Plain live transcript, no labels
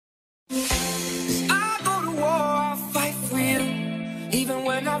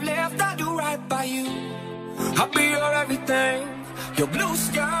I've left, I do right by you. I'll be your everything, your blue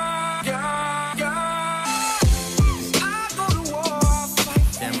sky. I go to war, I'll fight.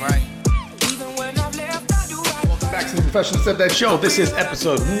 Damn right. Even when I've left, I do right. Welcome back to the Professional Stepdad Show. This is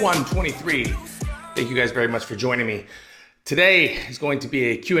episode 123. Thank you guys very much for joining me. Today is going to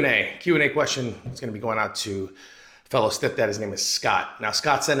be a Q&A question. It's going to be going out to a fellow stepdad. His name is Scott. Now,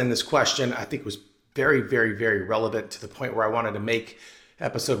 Scott sent in this question. I think it was very, very, very relevant to the point where I wanted to make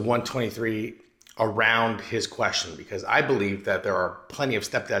episode 123 around his question, because I believe that there are plenty of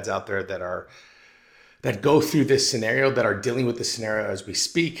stepdads out there that go through this scenario, that are dealing with this scenario as we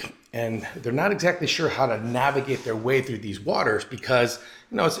speak, and they're not exactly sure how to navigate their way through these waters because,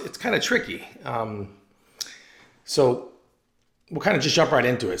 it's kind of tricky. So we'll kind of just jump right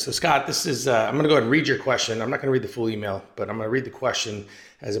into it. So Scott, this is, I'm going to go ahead and read your question. I'm not going to read the full email, but I'm going to read the question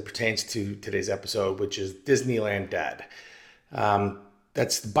as it pertains to today's episode, which is Disneyland Dad.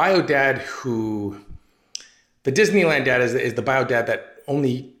 That's the bio dad the Disneyland Dad is the bio dad that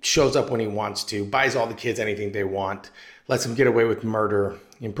only shows up when he wants to, buys all the kids anything they want, lets them get away with murder,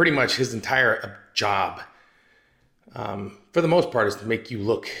 and pretty much his entire job, for the most part, is to make you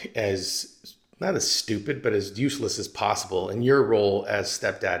look as, not as stupid, but as useless as possible in your role as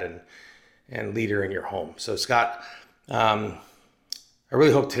stepdad and leader in your home. So Scott, I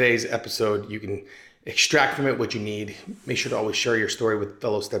really hope today's episode, you can extract from it what you need. Make sure to always share your story with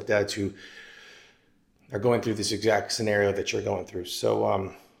fellow stepdads who are going through this exact scenario that you're going through.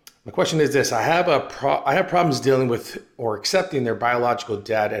 So my question is this: I have problems dealing with or accepting their biological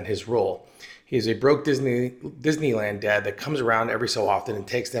dad and his role. He is a broke Disneyland dad that comes around every so often and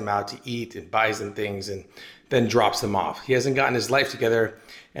takes them out to eat and buys them things and then drops them off. He hasn't gotten his life together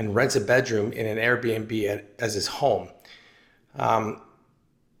and rents a bedroom in an Airbnb as his home.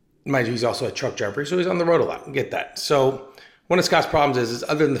 Mind you, he's also a truck driver, so he's on the road a lot. I get that. So one of Scott's problems is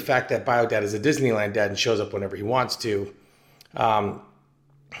other than the fact that bio dad is a Disneyland dad and shows up whenever he wants to,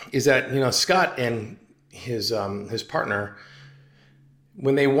 is that, Scott and his partner,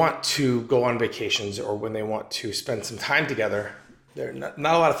 when they want to go on vacations or when they want to spend some time together, there are not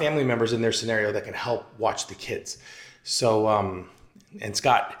a lot of family members in their scenario that can help watch the kids. So, and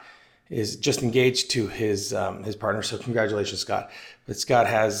Scott is just engaged to his partner. So congratulations, Scott. But Scott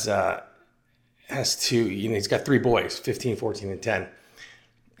has to, he's got 3 boys, 15, 14, and 10.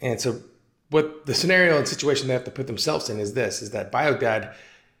 And so what the scenario and situation they have to put themselves in is that bio dad,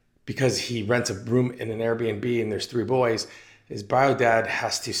 because he rents a room in an Airbnb and there's 3 boys, his bio dad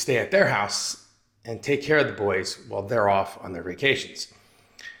has to stay at their house and take care of the boys while they're off on their vacations.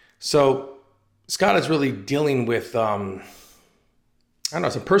 So Scott is really dealing with, some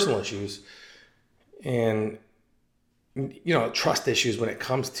personal issues and, trust issues when it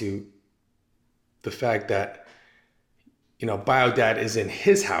comes to the fact that, bio dad is in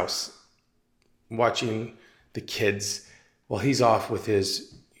his house watching the kids while he's off with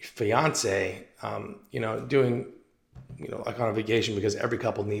his fiance, doing, like on a vacation, because every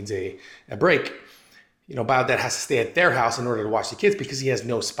couple needs a break. Bio dad has to stay at their house in order to watch the kids because he has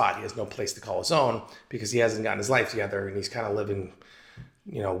no spot. He has no place to call his own because he hasn't gotten his life together and he's kind of living,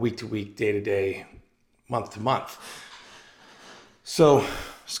 week to week, day to day, month to month. So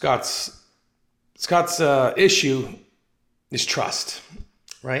Scott's issue is trust,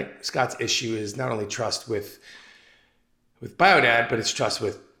 right? Scott's issue is not only trust with bio dad, but it's trust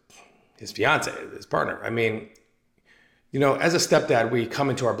with his fiance, his partner. I mean, as a stepdad, we come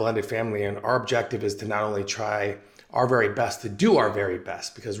into our blended family and our objective is to not only try our very best, to do our very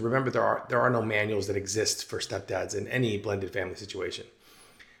best, because remember, there are no manuals that exist for stepdads in any blended family situation,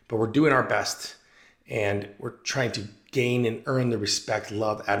 but we're doing our best and we're trying to gain and earn the respect,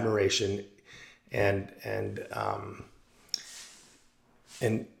 love, admiration, and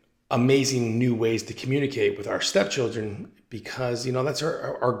amazing new ways to communicate with our stepchildren, because that's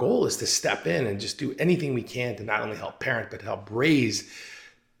our goal, is to step in and just do anything we can to not only help parent but help raise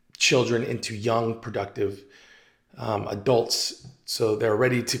children into young, productive adults, so they're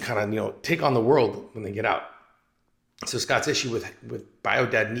ready to kind of take on the world when they get out. So Scott's issue with bio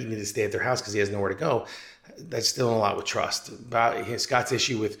dad needing to stay at their house because he has nowhere to go, that's still a lot with trust. Scott's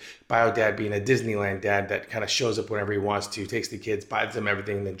issue with bio dad being a Disneyland dad that kind of shows up whenever he wants to, takes the kids, buys them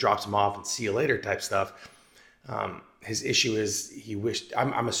everything, and then drops them off and see you later type stuff. His issue is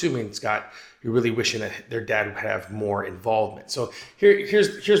I'm assuming, Scott, you're really wishing that their dad would have more involvement. So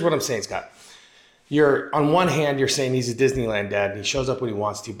here's what I'm saying, Scott. You're, on one hand, you're saying he's a Disneyland dad and he shows up when he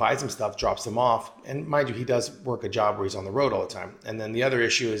wants to, buys them stuff, drops them off. And mind you, he does work a job where he's on the road all the time. And then the other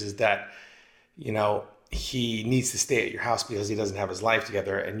issue is that, he needs to stay at your house because he doesn't have his life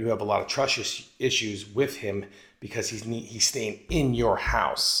together, and you have a lot of trust issues with him because he's staying in your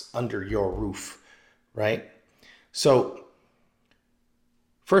house under your roof, right? So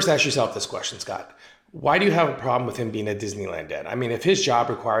first ask yourself this question, Scott. Why do you have a problem with him being a Disneyland dad? I mean, if his job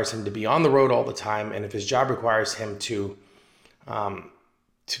requires him to be on the road all the time, and if his job requires him to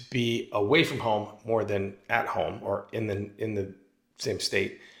be away from home more than at home or in the same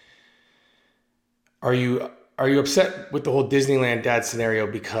state, are you upset with the whole Disneyland dad scenario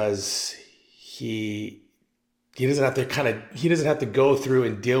because he doesn't have to go through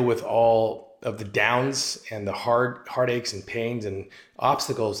and deal with all of the downs and the heartaches and pains and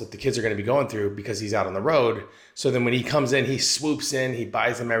obstacles that the kids are going to be going through because he's out on the road? So then when he comes in, he swoops in, he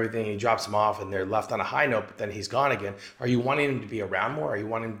buys them everything, he drops them off, and they're left on a high note, but then he's gone again. Are you wanting him to be around more? Are you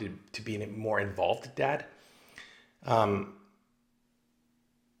wanting him to be more involved, Dad?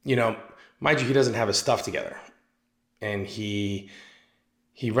 Mind you, he doesn't have his stuff together, and he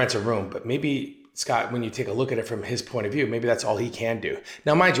rents a room, but maybe, Scott, when you take a look at it from his point of view, maybe that's all he can do.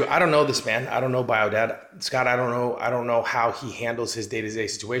 Now, mind you, I don't know this man. I don't know Bio Dad. Scott, I don't know how he handles his day-to-day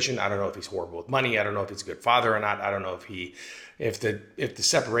situation. I don't know if he's horrible with money. I don't know if he's a good father or not. I don't know if the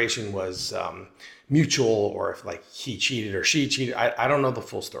separation was mutual, or if like he cheated or she cheated. I don't know the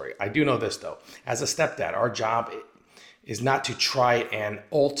full story. I do know this though. As a stepdad, our job is not to try and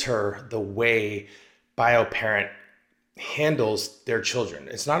alter the way bio parent handles their children.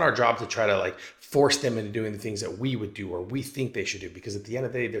 It's not our job to try to like force them into doing the things that we would do or we think they should do, because at the end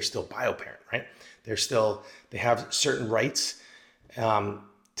of the day, they're still bio parent, right? They have certain rights to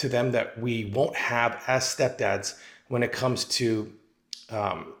them that we won't have as stepdads when it comes to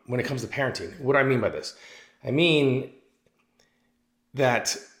parenting. What do I mean by this? I mean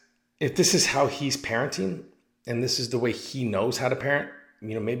that if this is how he's parenting and this is the way he knows how to parent,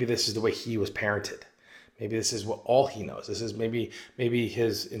 maybe this is the way he was parented. Maybe this is all he knows. This is maybe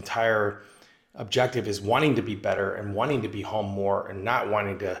his entire objective is wanting to be better and wanting to be home more and not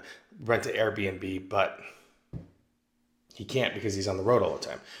wanting to rent an Airbnb, but he can't because he's on the road all the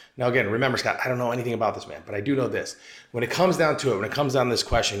time. Now, again, remember, Scott, I don't know anything about this man, but I do know this. When it comes down to it, when it comes down to this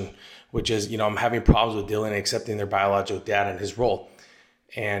question, which is, I'm having problems with Dylan accepting their biological dad and his role,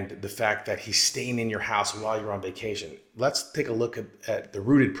 and the fact that he's staying in your house while you're on vacation. Let's take a look at the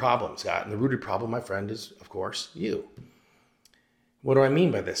rooted problem, Scott. And the rooted problem, my friend, is, of course, you. What do I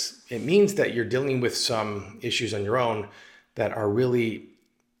mean by this? It means that you're dealing with some issues on your own that are really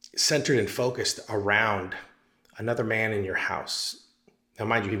centered and focused around another man in your house. Now,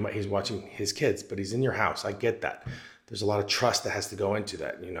 mind you, he's watching his kids, but he's in your house. I get that. There's a lot of trust that has to go into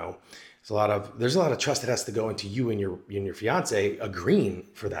that, There's a lot of trust that has to go into you and your fiance agreeing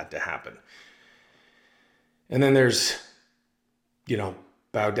for that to happen. And then there's,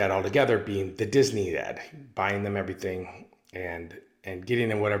 Bio Dad altogether being the Disney dad, buying them everything and getting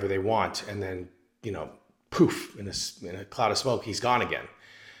them whatever they want. And then, poof, in a cloud of smoke, he's gone again.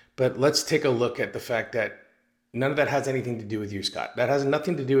 But let's take a look at the fact that none of that has anything to do with you, Scott. That has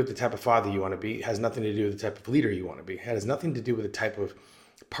nothing to do with the type of father you want to be. It has nothing to do with the type of leader you want to be. It has nothing to do with the type of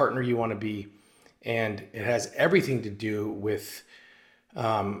partner you want to be, and it has everything to do with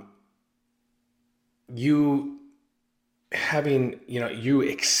you having, you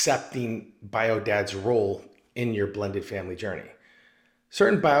accepting Bio Dad's role in your blended family journey.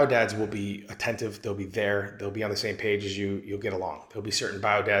 Certain Bio Dads will be attentive, they'll be there, they'll be on the same page as you, you'll get along. There'll be certain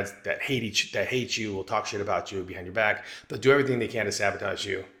Bio Dads that hate you, will talk shit about you behind your back. They'll do everything they can to sabotage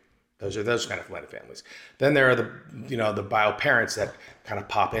you. Those are those kind of blended families. Then there are the bio parents that kind of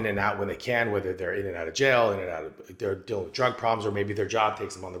pop in and out when they can, whether they're in and out of jail, they're dealing with drug problems, or maybe their job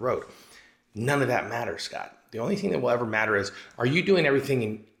takes them on the road. None of that matters, Scott. The only thing that will ever matter is, are you doing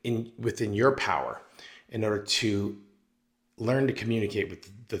everything within your power in order to learn to communicate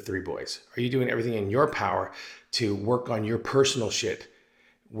with the three boys? Are you doing everything in your power to work on your personal shit,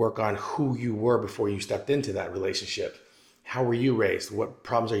 work on who you were before you stepped into that relationship? How were you raised? What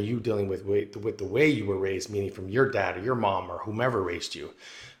problems are you dealing with the way you were raised, meaning from your dad or your mom or whomever raised you?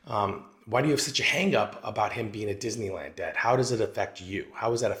 Why do you have such a hang up about him being a Disneyland dad? How does it affect you?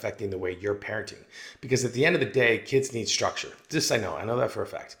 How is that affecting the way you're parenting? Because at the end of the day, kids need structure. This I know that for a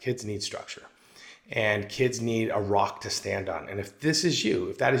fact. Kids need structure, and kids need a rock to stand on. And if that is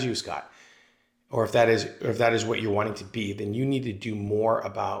you, Scott, or if that is what you're wanting to be, then you need to do more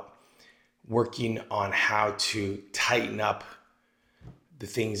about working on how to tighten up the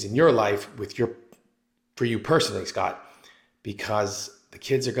things in your life for you personally, Scott, because the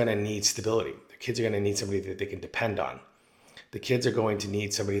kids are going to need stability. The kids are going to need somebody that they can depend on. The kids are going to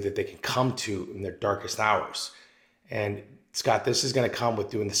need somebody that they can come to in their darkest hours. And Scott, this is going to come with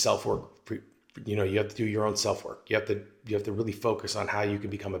doing the self-work you have to do your own self-work. You have to really focus on how you can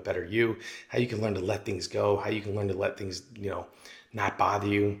become a better you, how you can learn to let things go, how you can learn to let things, not bother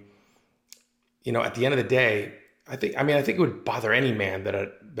you. At the end of the day, I think it would bother any man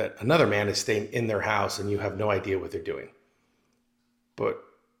that another man is staying in their house and you have no idea what they're doing. But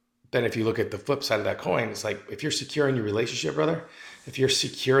then if you look at the flip side of that coin, it's like, if you're secure in your relationship, brother, if you're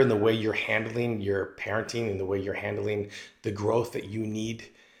secure in the way you're handling your parenting and the way you're handling the growth that you need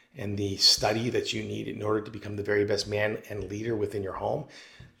and the study that you need in order to become the very best man and leader within your home,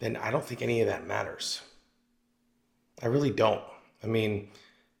 then I don't think any of that matters. I really don't. I mean,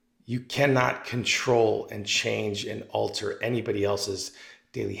 you cannot control and change and alter anybody else's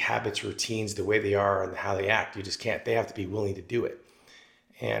daily habits, routines, the way they are and how they act. You just can't. They have to be willing to do it.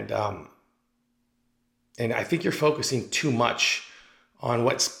 And I think you're focusing too much on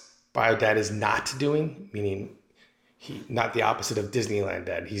what BioDad is not doing, meaning not the opposite of Disneyland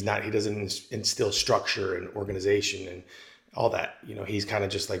Dad. He doesn't instill structure and organization and all that. He's kind of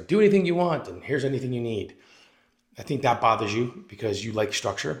just like, do anything you want and here's anything you need. I think that bothers you because you like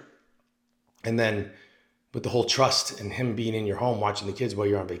structure. And then with the whole trust and him being in your home watching the kids while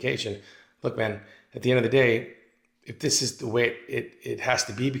you're on vacation, look, man, at the end of the day, if this is the way it has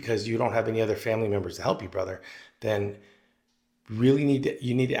to be because you don't have any other family members to help you, brother, then really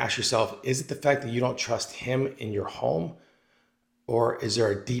you need to ask yourself, is it the fact that you don't trust him in your home, or is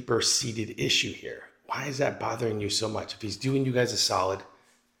there a deeper seated issue here? Why is that bothering you so much? If he's doing you guys a solid,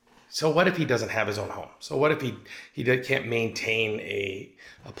 so what if he doesn't have his own home? So what if he can't maintain a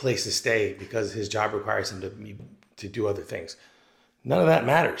place to stay because his job requires him to do other things? None of that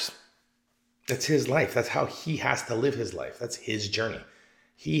matters. That's his life. That's how he has to live his life. That's his journey.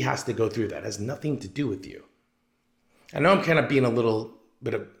 He has to go through that. It has nothing to do with you. I know I'm kind of being a little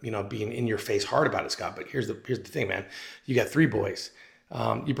bit of, being in your face hard about it, Scott, but here's the thing, man. You got 3 boys.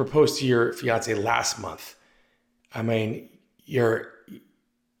 You proposed to your fiance last month. I mean, you're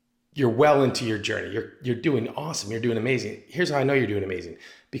well into your journey. You're doing awesome. You're doing amazing. Here's how I know you're doing amazing.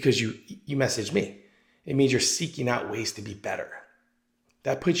 Because you messaged me. It means you're seeking out ways to be better.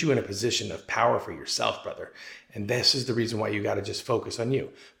 That puts you in a position of power for yourself, brother. And this is the reason why you got to just focus on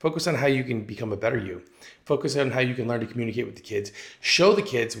you. Focus on how you can become a better you. Focus on how you can learn to communicate with the kids. Show the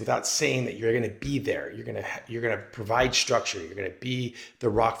kids without saying that you're going to be there. You're going to provide structure. You're going to be the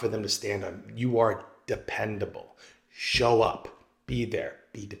rock for them to stand on. You are dependable. Show up. Be there.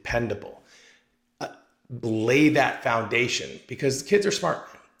 Be dependable. Lay that foundation because kids are smart.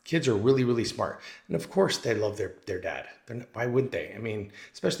 Kids are really, really smart. And of course they love their dad. Why wouldn't they? I mean,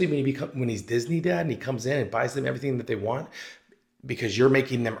 especially when he's Disney dad and he comes in and buys them everything that they want because you're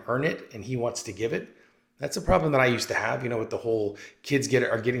making them earn it and he wants to give it. That's a problem that I used to have, with the whole kids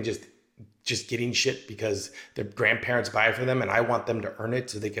are getting just getting shit because their grandparents buy it for them and I want them to earn it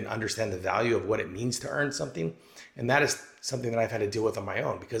so they can understand the value of what it means to earn something. And that is something that I've had to deal with on my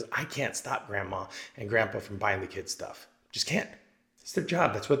own because I can't stop grandma and grandpa from buying the kids stuff. Just can't. It's their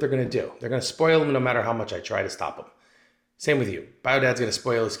job. That's what they're going to do. They're going to spoil them no matter how much I try to stop them. Same with you. BioDad's going to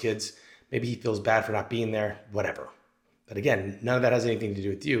spoil his kids. Maybe he feels bad for not being there, whatever. But again, none of that has anything to do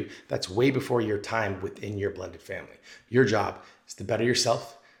with you. That's way before your time within your blended family. Your job is to better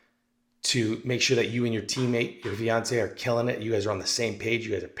yourself, to make sure that you and your teammate, your fiance are killing it. You guys are on the same page.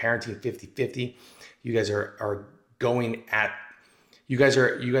 You guys are parenting 50-50. You guys are going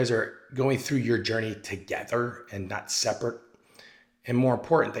through your journey together and not separate. And more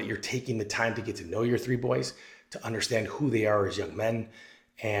important, that you're taking the time to get to know your 3 boys, to understand who they are as young men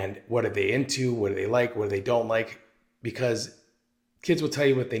and what are they into, what do they like, what do they don't like, because kids will tell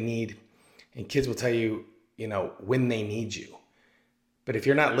you what they need and kids will tell you, when they need you. But if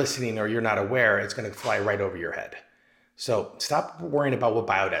you're not listening or you're not aware, it's going to fly right over your head. So stop worrying about what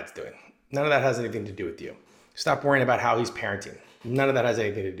BioDad's doing. None of that has anything to do with you. Stop worrying about how he's parenting. None of that has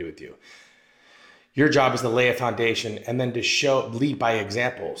anything to do with you. Your job is to lay a foundation and then to lead by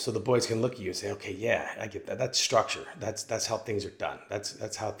example so the boys can look at you and say, okay, yeah, I get that. That's structure. That's how things are done.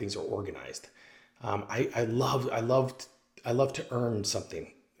 That's how things are organized. I love to earn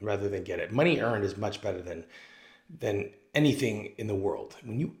something rather than get it. Money earned is much better than anything in the world.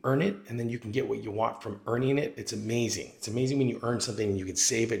 When you earn it and then you can get what you want from earning it, it's amazing. It's amazing when you earn something and you can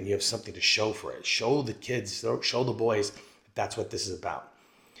save it and you have something to show for it. Show the kids, show the boys that that's what this is about.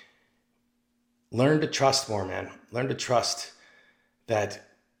 Learn to trust more, man. Learn to trust that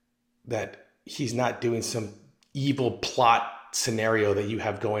he's not doing some evil plot scenario that you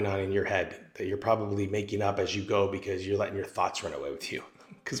have going on in your head that you're probably making up as you go because you're letting your thoughts run away with you,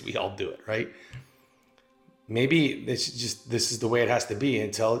 because we all do it, right? Maybe this is the way it has to be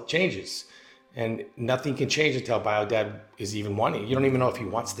until it changes. And nothing can change until bio dad is even wanting. You don't even know if he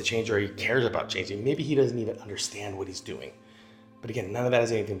wants to change or he cares about changing. Maybe he doesn't even understand what he's doing. But again, none of that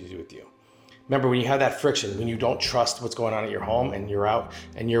has anything to do with you. Remember, when you have that friction, when you don't trust what's going on at your home and you're out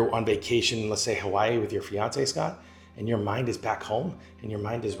and you're on vacation, let's say Hawaii with your fiance, Scott, and your mind is back home and your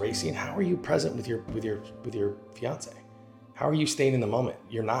mind is racing, how are you present with your fiance? How are you staying in the moment?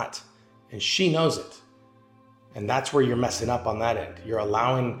 You're not. And she knows it. And that's where you're messing up on that end. You're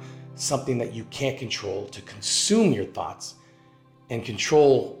allowing something that you can't control to consume your thoughts and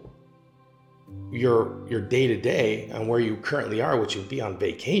control your day-to-day and where you currently are, which would be on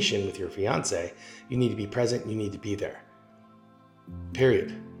vacation with your fiance. You need to be present. You need to be there.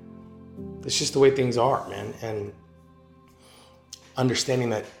 Period. It's just the way things are, man. And understanding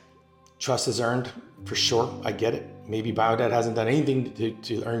that trust is earned, for sure. I get it. Maybe BioDad hasn't done anything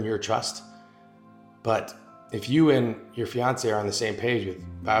to earn your trust. But if you and your fiance are on the same page with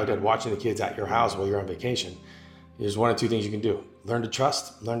BioDad watching the kids at your house while you're on vacation, there's one of two things you can do. Learn to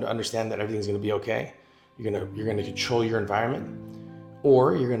trust, learn to understand that everything's going to be okay. You're going to control your environment,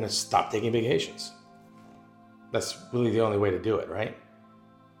 or you're going to stop taking vacations. That's really the only way to do it, right?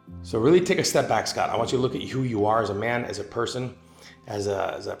 So really take a step back, Scott. I want you to look at who you are as a man, as a person, as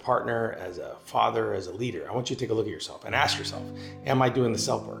a partner, as a father, as a leader. I want you to take a look at yourself and ask yourself, am I doing the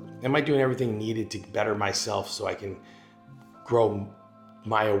self-work? Am I doing everything needed to better myself so I can grow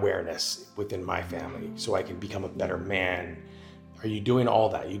my awareness within my family, so I can become a better man? Are you doing all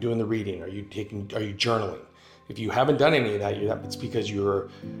that? Are you doing the reading? Are you journaling? If you haven't done any of that, it's because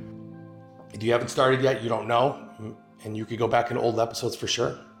if you haven't started yet, you don't know. And you could go back in old episodes for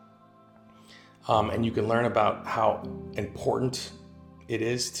sure. And you can learn about how important it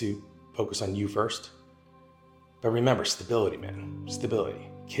is to focus on you first. But remember, stability, man, stability.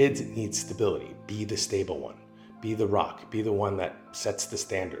 Kids need stability. Be the stable one. Be the rock. Be the one that sets the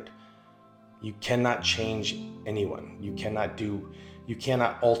standard. You cannot change anyone. You cannot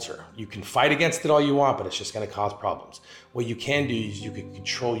alter. You can fight against it all you want, but it's just going to cause problems. What you can do is you can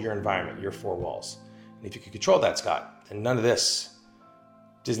control your environment, your four walls. And if you can control that, Scott, then none of this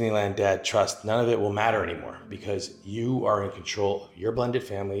Disneyland Dad trust, none of it will matter anymore, because you are in control of your blended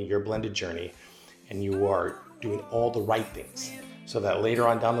family, your blended journey, and you are doing all the right things so that later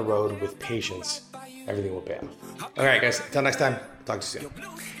on down the road with patience, everything will pay off. All right, guys, until next time, talk to you soon.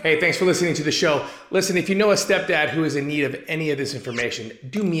 Hey, thanks for listening to the show. Listen, if you know a stepdad who is in need of any of this information,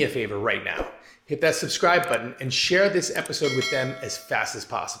 do me a favor right now. Hit that subscribe button and share this episode with them as fast as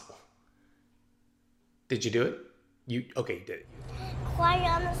possible. Did you do it? Okay, you did it. Quiet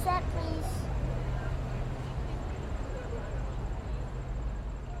on the set, please.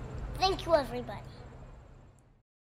 Thank you, everybody.